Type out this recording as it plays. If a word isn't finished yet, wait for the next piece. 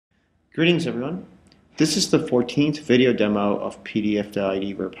Greetings everyone. This is the 14th video demo of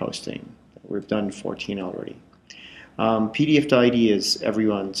PDF2ID we're posting. We've done 14 already. PDF2ID is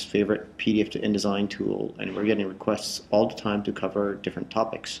everyone's favorite PDF to InDesign tool, and we're getting requests all the time to cover different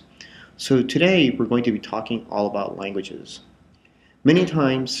topics. So today we're going to be talking all about languages. Many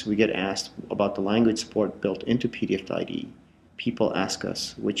times we get asked about the language support built into PDF2ID. People ask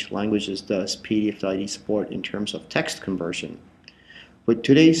us which languages does PDF2ID support in terms of text conversion. With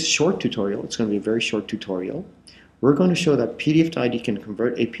today's short tutorial, it's going to be a very short tutorial, we're going to show that PDF2ID can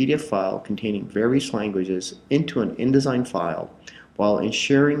convert a PDF file containing various languages into an InDesign file while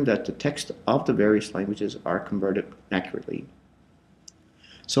ensuring that the text of the various languages are converted accurately.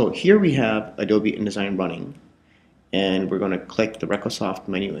 So here we have Adobe InDesign running, and we're going to click the Recosoft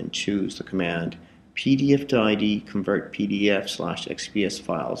menu and choose the command PDF2ID convert PDF/XPS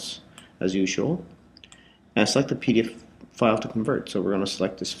files as usual, and select the PDF file to convert. So we're going to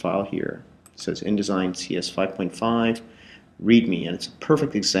select this file here. It says InDesign CS5.5 README, and it's a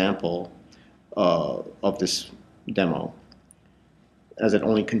perfect example of this demo as it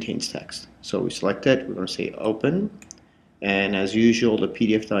only contains text. So we select it, we're going to say open, and as usual the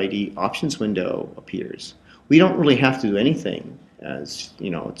PDF2ID options window appears. We don't really have to do anything, as you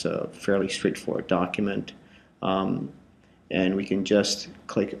know, it's a fairly straightforward document, and we can just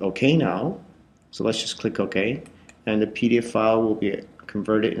click OK now. So let's just click OK, and the PDF file will be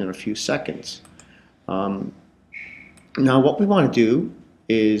converted in a few seconds. Now what we want to do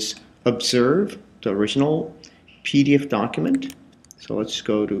is observe the original PDF document. So let's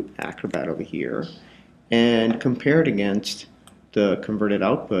go to Acrobat over here and compare it against the converted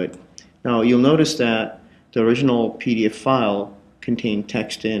output. Now you'll notice that the original PDF file contained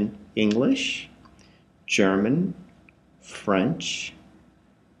text in English, German, French,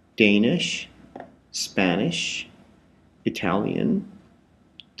 Danish, Spanish, Italian,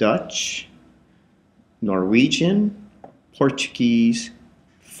 Dutch, Norwegian, Portuguese,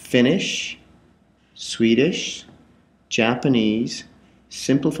 Finnish, Swedish, Japanese,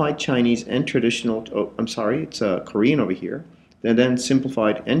 simplified Chinese and traditional, oh, I'm sorry, it's Korean over here, and then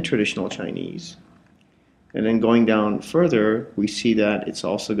simplified and traditional Chinese. And then going down further, we see that it's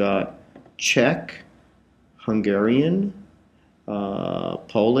also got Czech, Hungarian,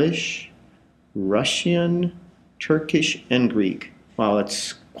 Polish, Russian, Turkish, and Greek. Wow,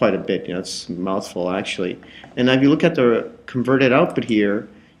 that's quite a bit. You know, it's a mouthful actually. And if you look at the converted output here,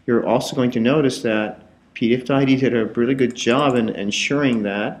 you're also going to notice that PDF2ID did a really good job in ensuring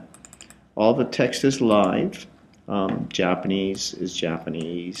that all the text is live. Japanese is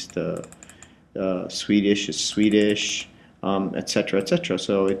Japanese, the Swedish is Swedish, etc., etc.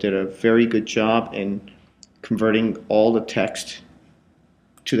 So it did a very good job in converting all the text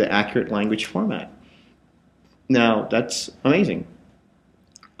to the accurate language format. Now that's amazing.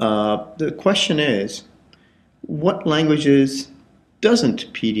 The question is, what languages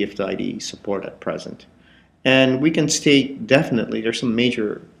doesn't PDF2ID support at present? And we can state definitely there's some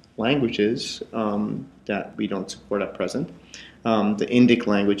major languages that we don't support at present. The Indic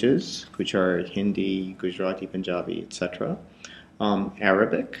languages, which are Hindi, Gujarati, Punjabi, etc.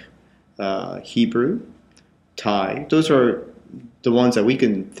 Arabic, Hebrew, Thai. Those are the ones that we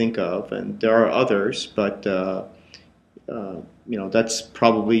can think of, and there are others, but you know, that's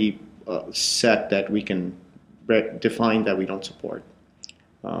probably a set that we can define that we don't support.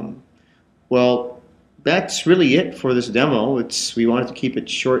 Well, that's really it for this demo. We wanted to keep it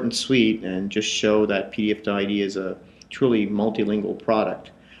short and sweet and just show that PDF2ID is a truly multilingual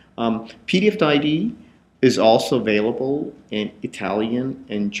product. PDF2ID is also available in Italian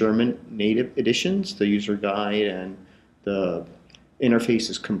and German native editions. The user guide and the interface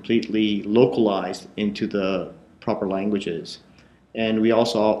is completely localized into the proper languages. And we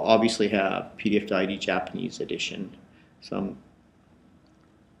also obviously have PDF2ID Japanese edition. So,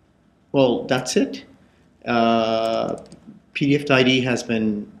 well, that's it. PDF2ID has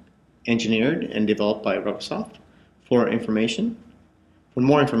been engineered and developed by Recosoft. For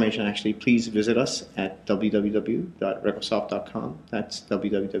more information, actually, please visit us at www.recosoft.com. That's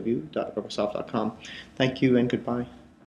www.recosoft.com. Thank you and goodbye.